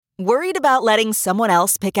Worried about letting someone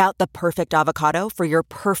else pick out the perfect avocado for your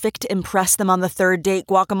perfect impress them on the third date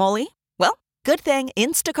guacamole? Well, good thing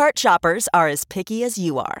Instacart shoppers are as picky as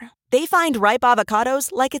you are. They find ripe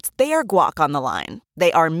avocados like it's their guac on the line.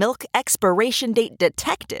 They are milk expiration date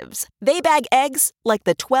detectives. They bag eggs like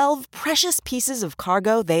the 12 precious pieces of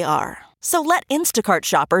cargo they are. So let Instacart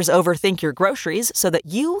shoppers overthink your groceries so that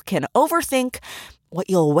you can overthink what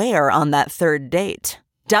you'll wear on that third date.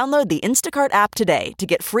 Download the Instacart app today to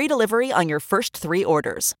get free delivery on your first 3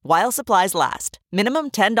 orders, while supplies last.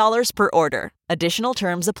 Minimum $10 per order. Additional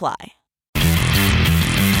terms apply.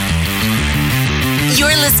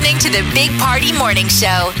 You're listening to the Big Party Morning Show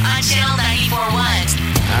on Channel 94.1.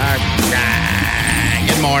 All right.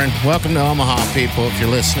 Good morning. Welcome to Omaha, people, if you're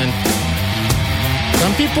listening.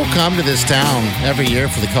 Some people come to this town every year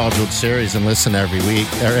for the College World Series and listen every week,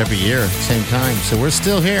 or every year, same time. So we're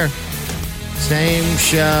still here. Same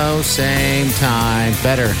show, same time.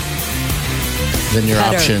 Better than your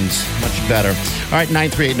options. Much better. All right,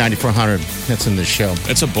 938-9400. That's in the show.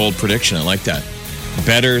 That's a bold prediction. I like that.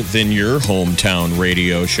 Better than your hometown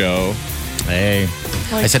radio show. Hey.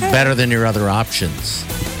 I said better than your other options.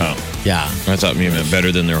 Oh. Yeah. I thought you meant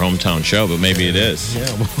better than their hometown show, but maybe it is. Yeah.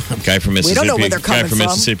 Well, guy from Mississippi. We don't know where they're coming from.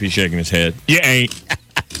 Mississippi shaking his head. You ain't.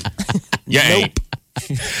 You ain't.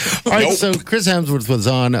 All right, so Chris Hemsworth was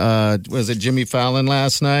on, was it Jimmy Fallon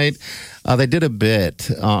last night? They did a bit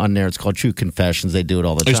on there. It's called True Confessions. They do it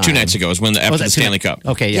all the time. It was 2 nights ago. It was after the Stanley Cup.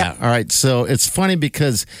 Okay, yeah. All right, so it's funny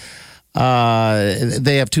because they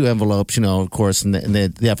have 2 envelopes, of course, and they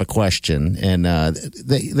have a question. And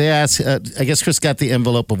they ask, I guess Chris got the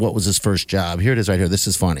envelope of what was his first job. Here it is right here. This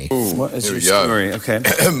is funny. What is your story? Okay.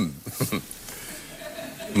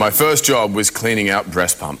 My first job was cleaning out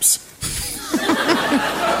breast pumps.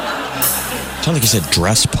 Sounds like you said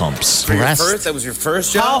dress pumps. That was your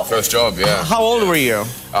first job? First job, yeah. How old were you?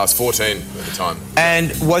 I was 14 at the time.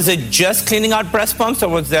 And was it just cleaning out breast pumps, or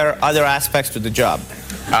was there other aspects to the job?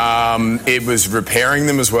 It was repairing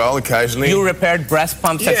them as well occasionally. You repaired breast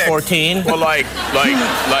pumps at 14? Well, like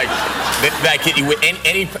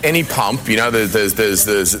any pump,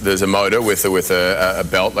 there's a motor with a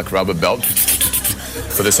belt, like a rubber belt,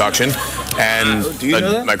 for the suction. And do you know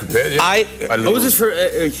that? Make repair, yeah. Was this for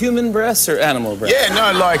human breasts or animal breasts? Yeah, no,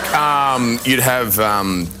 you'd have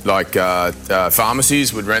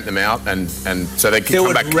pharmacies would rent them out, and so they could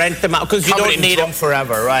come back. They would rent them out because you don't need them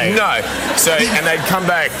forever, right? No, so and they'd come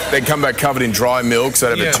back covered in dry milk. So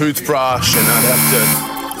I'd have a toothbrush, and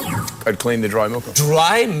I'd clean the dry milk off.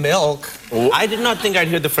 Dry milk? I did not think I'd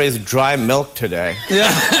hear the phrase dry milk today.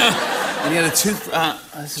 Yeah. And you had a toothbrush.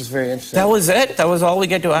 This is very interesting. That was it? That was all we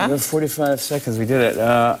get to ask? 45 seconds, we did it.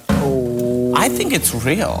 I think it's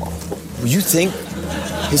real. You think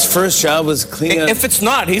his first job was cleaning up? If it's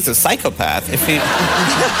not, he's a psychopath. If he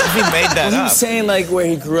made that He up. was saying, where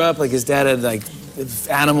he grew up, his dad had,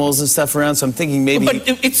 animals and stuff around, so I'm thinking maybe... But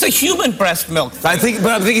it's a human breast milk. I think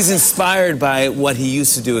he's inspired by what he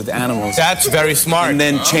used to do with animals. That's very smart. And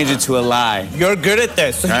then change it to a lie. You're good at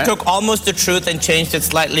this. So right? He took almost the truth and changed it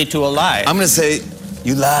slightly to a lie. I'm going to say,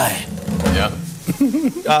 you lie. Yeah.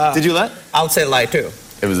 Did you lie? I'll say lie, too.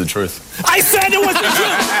 It was the truth. I said it was the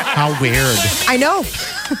truth! How weird. I know.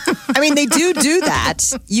 I mean, they do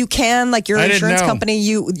that. You can, your insurance company,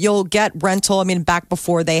 you'll get rental. I mean, back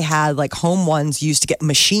before they had, home ones, you used to get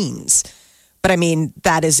machines. But, I mean,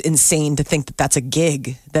 that is insane to think that that's a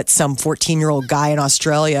gig that some 14-year-old guy in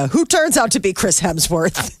Australia, who turns out to be Chris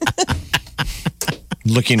Hemsworth.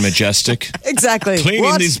 Looking majestic. Exactly.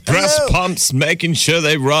 Cleaning these breast pumps, making sure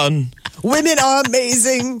they run. Women are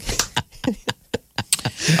amazing.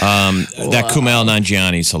 That Kumail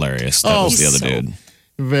Nanjiani's hilarious. That was the other dude.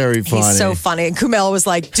 Very funny. He's so funny. And Kumail was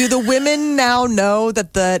like, do the women now know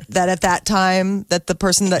that at that time that the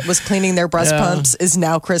person that was cleaning their breast pumps is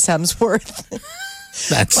now Chris Hemsworth?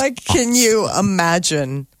 That's can you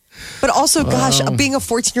imagine? But also, gosh, being a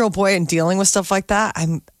 14-year-old boy and dealing with stuff like that,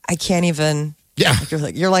 I can't even. Yeah.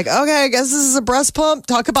 You're like, okay, I guess this is a breast pump.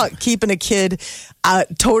 Talk about keeping a kid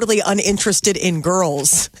totally uninterested in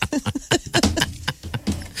girls.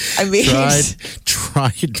 I mean,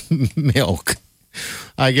 tried milk.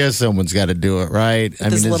 I guess someone's got to do it, right?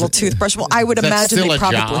 This little toothbrush. Well, I would imagine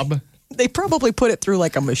job? They probably put it through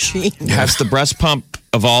a machine. Has the breast pump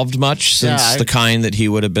evolved much since the kind that he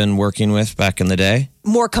would have been working with back in the day?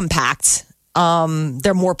 More compact.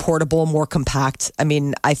 They're more portable, more compact. I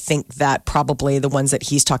mean, I think that probably the ones that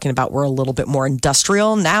he's talking about were a little bit more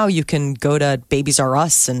industrial. Now you can go to Babies R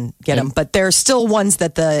Us and get them, but there's still ones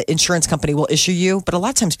that the insurance company will issue you. But a lot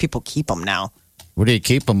of times people keep them now. What do you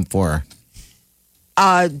keep them for?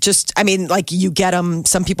 you get them.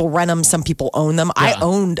 Some people rent them. Some people own them. Yeah. I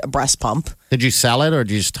owned a breast pump. Did you sell it or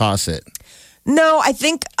did you just toss it? No, I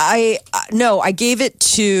think I gave it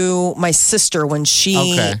to my sister when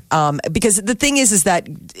she, because the thing is that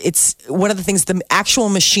it's one of the things, the actual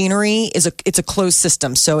machinery it's a closed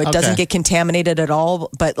system. So it doesn't get contaminated at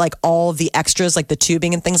all. But like all the extras, like the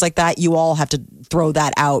tubing and things like that, you all have to throw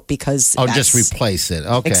that out because. Oh, just replace it.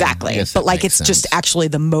 Okay. Exactly. But like it's just actually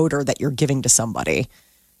the motor that you're giving to somebody.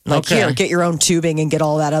 Like, here, get your own tubing and get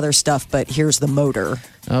all that other stuff, but here's the motor.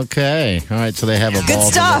 Okay. All right, so they have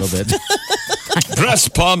evolved a little bit.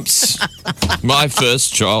 Breast pumps. My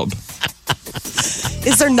first job.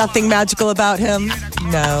 Is there nothing magical about him?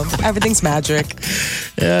 No. Everything's magic.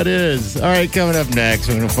 Yeah, it is. All right, coming up next,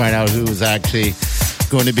 we're going to find out who is actually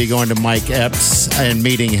going to be going to Mike Epps and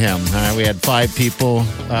meeting him. All right, we had 5 people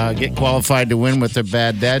get qualified to win with their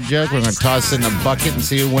bad dad joke. We're going to toss it in a bucket and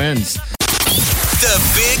see who wins. The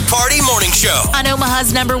Big Party Morning Show. On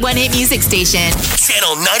Omaha's #1 hit music station.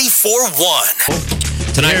 Channel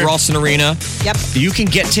 94.1. Tonight, Ralston Arena. Yep. You can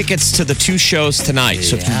get tickets to the 2 shows tonight. Yeah.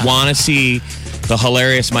 So if you want to see the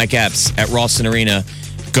hilarious Mike Epps at Ralston Arena,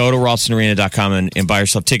 go to ralstonarena.com and buy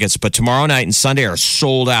yourself tickets. But tomorrow night and Sunday are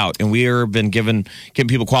sold out. And we have been getting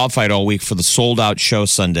people qualified all week for the sold out show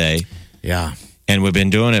Sunday. Yeah. And we've been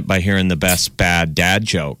doing it by hearing the best bad dad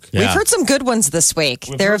joke. Yeah. We've heard some good ones this week.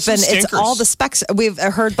 There have been, it's all the specs. We've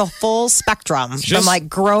heard the full spectrum from like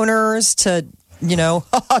groaners to,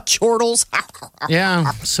 chortles.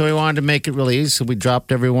 Yeah. So we wanted to make it really easy. So we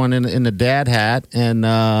dropped everyone in the dad hat and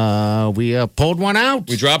we pulled one out.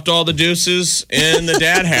 We dropped all the deuces in the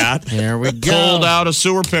dad hat. There we go. Pulled out a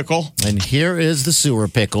sewer pickle. And here is the sewer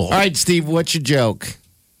pickle. All right, Steve, what's your joke?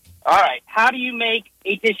 All right. How do you make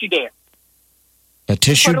a tissue dance? A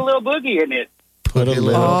tissue? Put a little boogie in it. Put a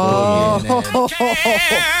little boogie in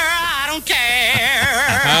it. I don't care.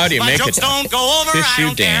 How do you make a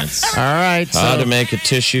tissue dance? All right. How to make a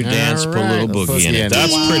tissue dance, put a little boogie in it.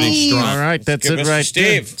 That's pretty strong. All right, that's it right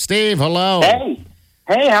Steve. There. Steve, hello.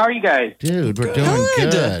 Hey, how are you guys? Dude, we're doing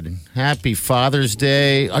good. Happy Father's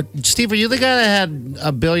Day. Steve, are you the guy that had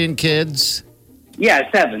a billion kids? Yeah,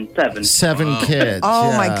 seven. 7 kids.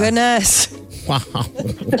 Oh, my goodness. Wow.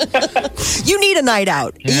 You need a night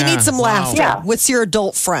out. Yeah, you need some laughter with your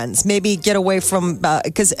adult friends. Maybe get away from,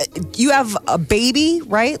 because you have a baby,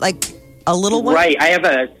 right? Like a little one? Right. I have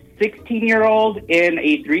a 16-year-old and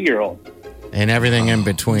a 3-year-old. And everything in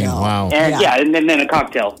between. No. Wow. And and then a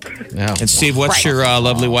cocktail. Yeah. And Steve, what's your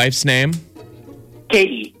lovely wife's name?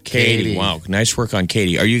 Katie. Wow. Nice work on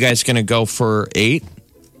Katie. Are you guys going to go for 8?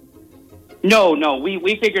 No.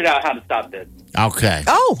 We figured out how to stop this. Okay.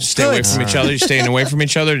 Oh, Stay away from each other. You're staying away from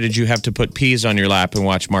each other? Or did you have to put peas on your lap and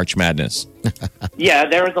watch March Madness? Yeah,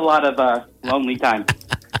 there was a lot of lonely time.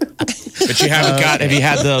 But you haven't have you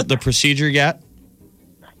had the procedure yet?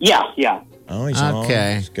 Yeah. Oh, he's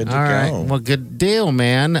okay. He's good to All go. Right. Well, good deal,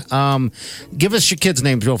 man. Give us your kids'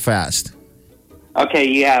 names real fast. Okay,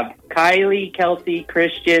 you have Kylie, Kelsey,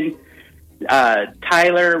 Christian,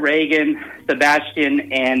 Tyler, Reagan,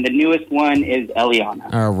 Sebastian, and the newest one is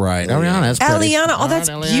Eliana. All right. Eliana, that's pretty. Eliana, that's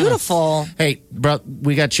beautiful. Hey, bro,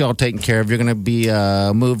 we got you all taken care of. You're going to be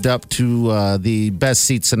moved up to the best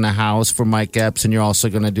seats in the house for Mike Epps, and you're also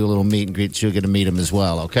going to do a little meet and greet, so you're going to meet him as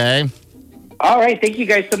well, okay? All right. Thank you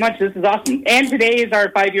guys so much. This is awesome. And today is our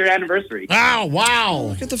 5-year anniversary. Oh, wow.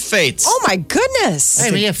 Look at the fates. Oh, my goodness.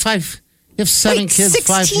 Hey, you have 7 kids,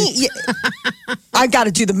 16. I got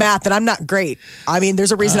to do the math, and I'm not great. I mean,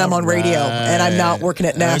 there's a reason I'm on radio, and I'm not working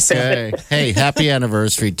at NASA. Okay. Hey, happy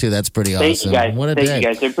anniversary, too. That's pretty awesome. Thank you, guys. What a day. Thank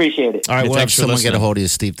you, guys. I appreciate it. All right, we'll have someone listening. get a hold of you,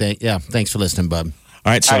 Steve. Thanks for listening, bud.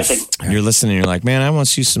 All right, so if you're listening and you're like, man, I want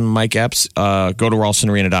to see some Mike Epps, go to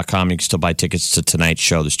ralstonarena.com. You can still buy tickets to tonight's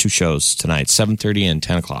show. There's 2 shows tonight, 7:30 and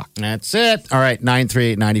 10 o'clock. That's it. All right,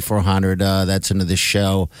 938-9400. That's into the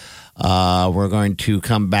show. We're going to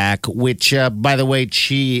come back, which, by the way,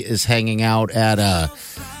 Chi is hanging out at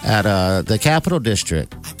the Capital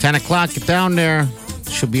District. 10 o'clock, get down there.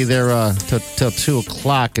 She'll be there till 2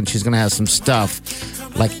 o'clock, and she's going to have some stuff,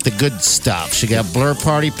 like the good stuff. She got Blur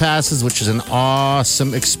Party passes, which is an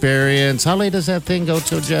awesome experience. How late does that thing go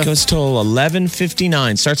till, Jeff? It goes till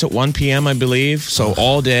 11:59. Starts at 1 p.m., I believe. So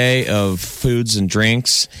all day of foods and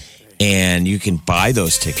drinks. And you can buy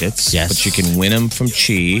those tickets, but you can win them from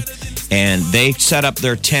Chi. And they set up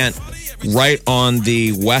their tent right on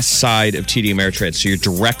the west side of TD Ameritrade. So you're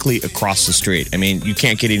directly across the street. I mean, you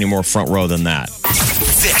can't get any more front row than that.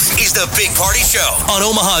 This is the Big Party Show on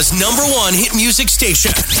Omaha's #1 hit music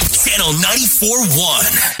station, Channel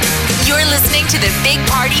 94.1. You're listening to the Big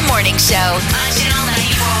Party Morning Show on Channel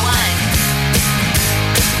 94.1.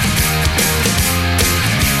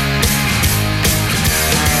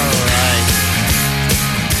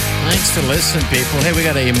 Thanks for listening, people. Hey, we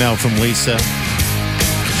got an email from Lisa.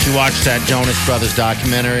 She watched that Jonas Brothers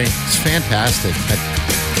documentary. It's fantastic.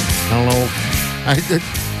 I don't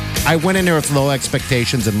know. I went in there with low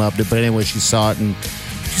expectations and loved it, but anyway, she saw it and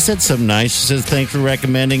she said something nice. She says, thanks for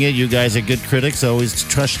recommending it. You guys are good critics. Always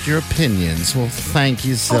trust your opinions. Well, thank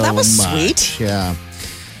you so much. That was sweet. Yeah.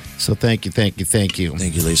 So thank you. Thank you,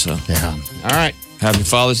 Lisa. Yeah. All right. Happy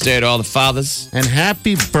Father's Day to all the fathers. And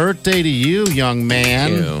happy birthday to you, young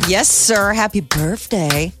man. Yes, sir. Happy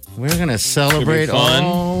birthday. We're going to celebrate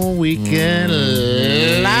all weekend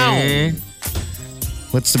long.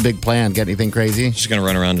 What's the big plan? Got anything crazy? Just going to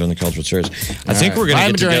run around during the cultural series. I think we're going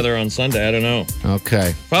to get together on Sunday. I don't know.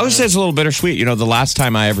 Okay. Father's Day is a little bittersweet. You know, the last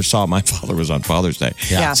time I ever saw my father was on Father's Day.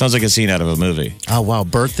 Yeah. Sounds like a scene out of a movie. Oh, wow.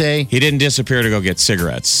 Birthday? He didn't disappear to go get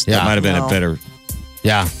cigarettes. Yeah. That might have been a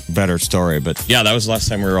better story. But yeah, that was the last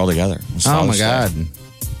time we were all together. Oh, my God.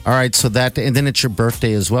 All right. So that, and then it's your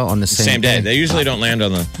birthday as well on the same day. They usually don't land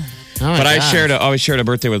on the... But I always shared a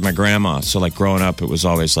birthday with my grandma. So like growing up, it was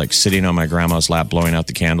always like sitting on my grandma's lap, blowing out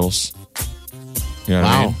the candles. You know what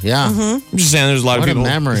I mean? Yeah. Mm-hmm. I'm just saying, there's a lot of people.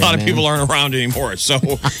 Memory, a lot of people aren't around anymore, so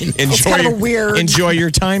enjoy your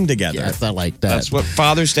time together. Yeah, it's not like that. That's what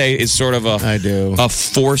Father's Day is, sort of a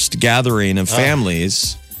forced gathering of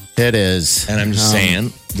families. It is, and I'm just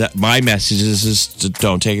saying that my message is to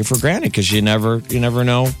don't take it for granted because you never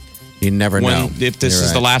know. You never know if this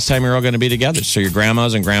is the last time you're all going to be together. So your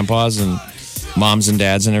grandmas and grandpas and moms and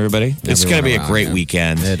dads and everybody. It's going to be a great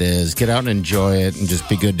weekend. It is. Get out and enjoy it and just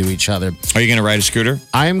be good to each other. Are you going to ride a scooter?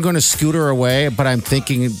 I'm going to scooter away, but I'm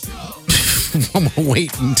thinking I'm going to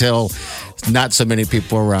wait until not so many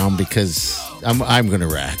people are around because I'm going to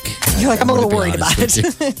wreck. You're like, I'm a little worried about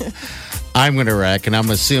it. I'm going to wreck, and I'm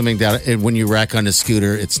assuming that when you wreck on a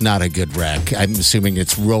scooter, it's not a good wreck. I'm assuming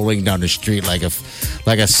it's rolling down the street like a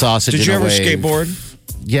sausage. Did you ever wave. Skateboard?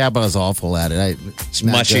 Yeah, but I was awful at it. It's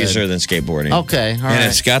much easier than skateboarding. Okay, all right. And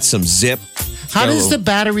it's got some zip. How does the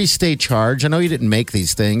battery stay charged? I know you didn't make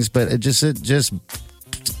these things, but it just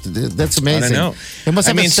that's amazing. I don't know. It must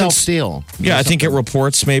have a self-steal. Yeah, I think it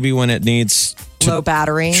reports maybe when it needs low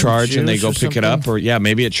battery charge and they go pick it up, or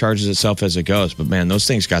maybe it charges itself as it goes. But man, those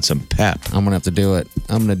things got some pep. I'm gonna have to do it.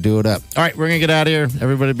 I'm gonna do it up. All right, we're gonna get out of here.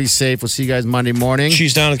 Everybody be safe. We'll see you guys Monday morning.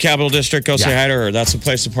 She's down at the Capital District. Go say hi to her. That's the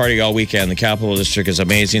place to party all weekend. The Capital District is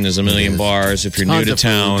amazing. There's a million bars. If you're new to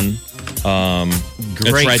town, it's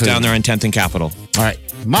right down there on 10th and Capitol. All right,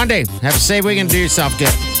 Monday. Have a safe weekend. Do yourself good.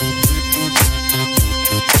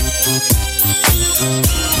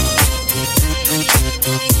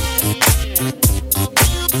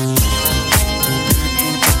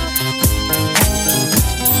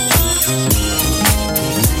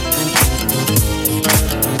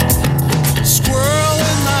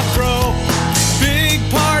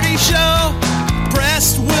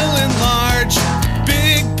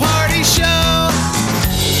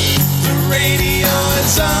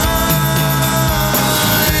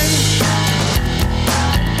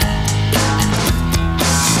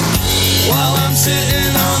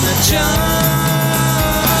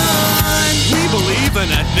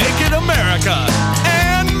 Naked America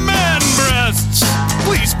and man breasts.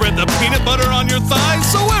 Please spread the peanut butter on your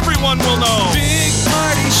thighs so everyone will know. Big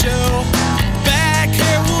party show. Back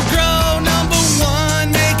hair will grow. Number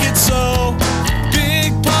one, make it so.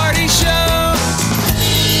 Big party show.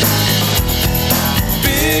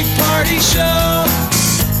 Big party show.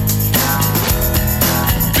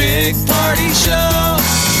 Big party show.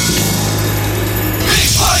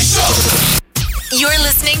 Big party show. You're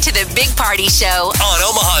listening to the Big Party Show on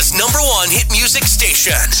Omaha's #1 hit music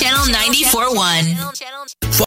station, Channel 94.1.